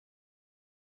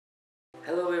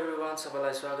Hello everyone,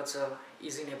 सबैलाई स्वागत छ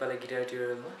इजी नेपाली गिटार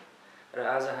ट्युटोरियलमा र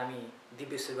आज हामी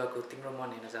दिव्य सुब्बाको तिम्रो मन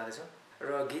हेर्न जाँदैछौँ र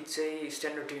गीत चाहिँ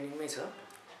स्ट्यान्डर्ड ट्युनिङमै छ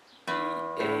E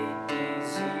A D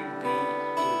G B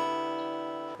E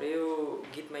र यो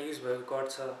गीतमा युज भएको कर्ड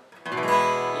छ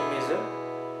E major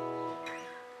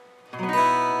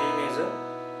B major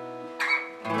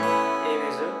A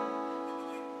major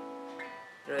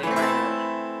र A माइनर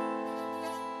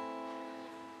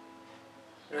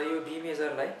र यो B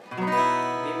मेजरलाई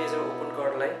B मेजर ओपन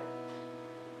कर्डलाई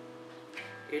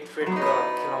 8 फ्रेटबाट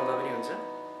खेलाउँदा पनि हुन्छ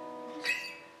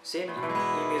सेम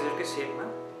E मेजरकै सेपमा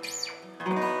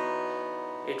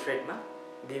 8 फ्रेटमा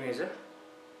B मेजर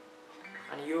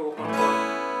अनि यो ओपन कर्ड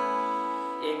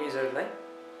A मेजरलाई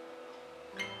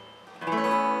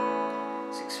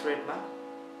 6 फ्रेटमा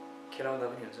खेलाउँदा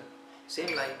पनि हुन्छ सेम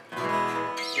लाइक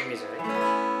E मेजर है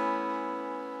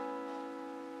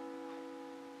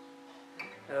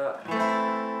र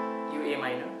यो A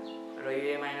माइनर र यो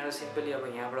A माइनर सिम्पली अब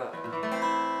यहाँबाट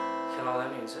खेलाउँदा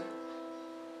पनि हुन्छ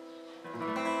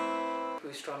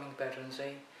यो स्ट्रमिङ प्याटर्न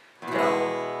चाहिँ down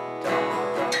down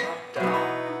down down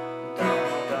down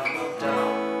down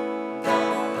down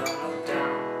down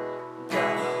down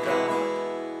down down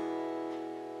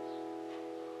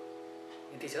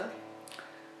यति छ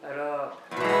र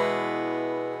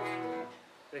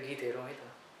गीत हेरौँ है त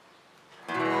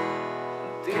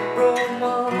तिम्रो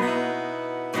मन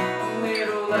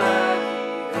मेरो लागि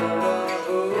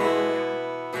हो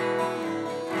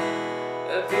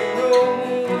तिम्रो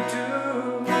मुटु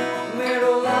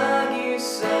मेरो लागि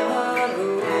सहर हो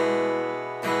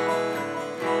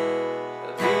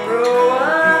तिम्रो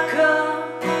आँखा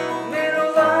मेरो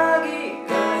लागि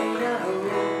ऐना हो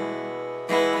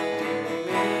तिमी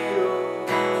मेरो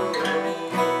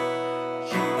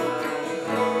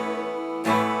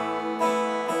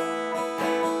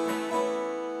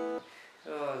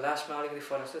लास्टमा अलिकति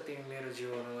फरक छ तिमी मेरो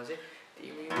जीवनमा चाहिँ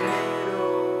तिमी मेरो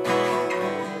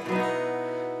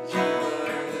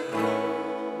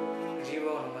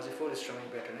जीवनमा चाहिँ फुल स्ट्रमिङ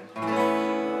प्याटर्न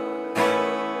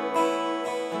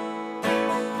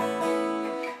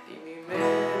तिमी मेरो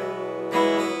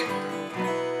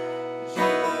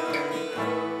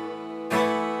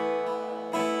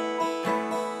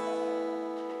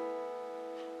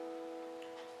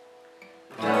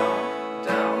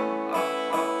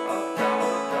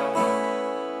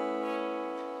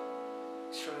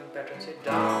प्याटर्न चाहिँ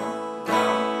down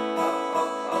down up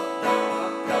up up down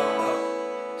up down up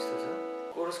यस्तो छ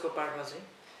कोरसको पार्टमा चाहिँ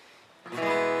E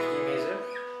major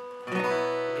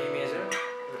B major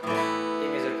A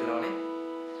major खेलाउने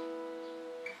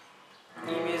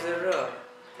E मेजर र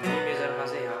B मेजरमा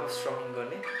चाहिँ हाफ स्ट्रमिङ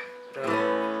गर्ने र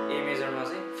A मेजरमा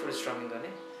चाहिँ फुल स्ट्रमिङ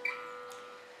गर्ने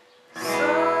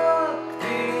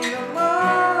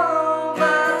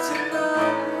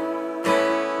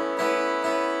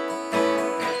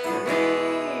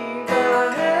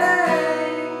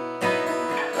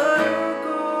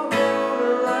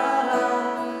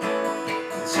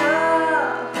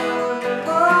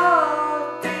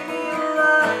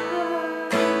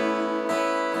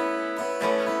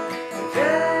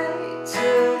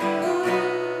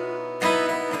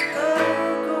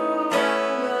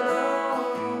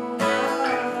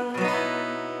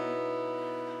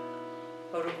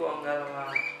अरूको अङ्गालोमा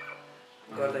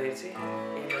गर्दाखेरि चाहिँ A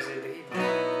मेजरदेखि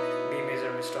B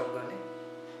मेजरमा स्टप गर्ने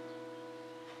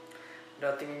र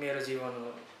तिमी मेरो जीवन हो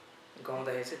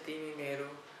गाउँदाखेरि चाहिँ तिमी मेरो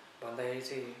भन्दाखेरि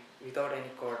चाहिँ विदाउट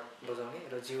एनी कर्ड बजाउने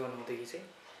र जीवन हुँदेखि चाहिँ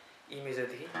E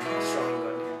मेजरदेखि स्ट्रमिङ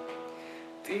गर्ने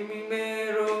तिमी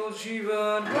मेरो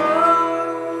जीवन हो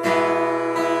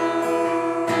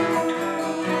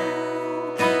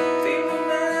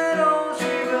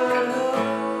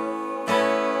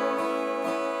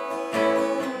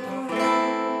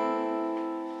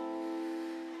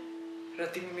र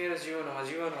तिमी मेरो जीवनमा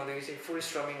जीवन हुँदाखेरि चाहिँ फुल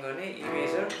स्ट्रमिङ गर्ने E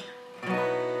major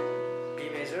B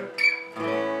major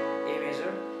A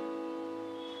major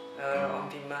र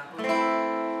अन्तिममा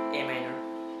A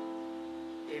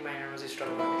माइनरमा चाहिँ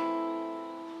स्ट्रम गर्ने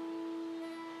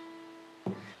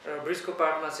र ब्रिजको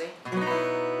पार्टमा चाहिँ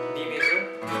B मेजर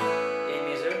A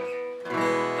मेजर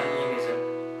अनि E मेजर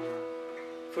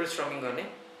फुल स्ट्रमिङ गर्ने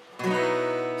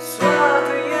स्वाद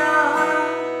यहाँ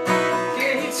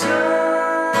केही छ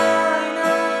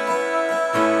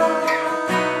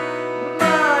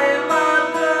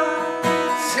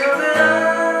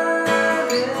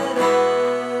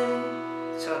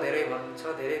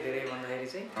धेरै भन्दाखेरि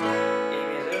चाहिँ A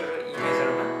मेजर र E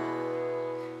मेजरमा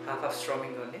हाफ हाफ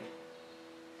स्ट्रमिङ गर्ने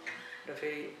र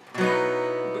फेरि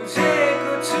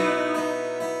बुझेको छु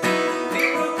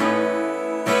तिम्रो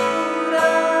कुरा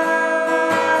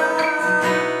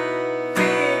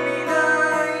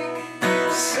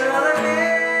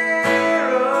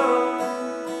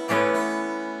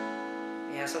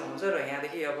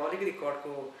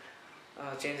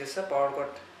चेन्जेस छ, पावर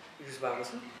कट युज भएको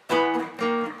छ।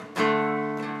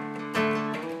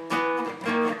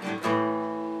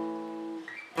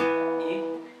 E,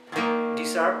 D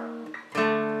sharp,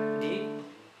 D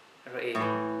र A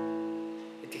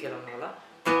यति खेलाउनु होला।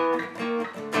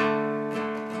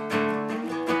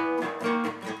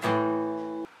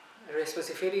 र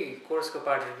यसपछि फेरि कोर्सको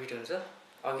पार्ट रिपिट हुन्छ।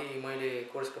 अघि मैले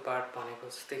कोर्सको पार्ट भनेको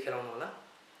जस्तै खेलाउनु होला।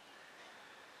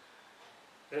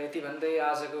 र यति भन्दै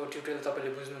आजको ट्युटोरियल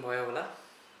तपाईँले बुझ्नुभयो होला।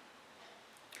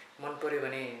 मन पर्यो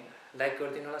भने लाइक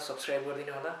गरिदिनु होला, सब्स्क्राइब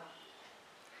गरिदिनु होला।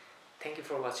 Thank you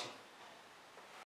for watching.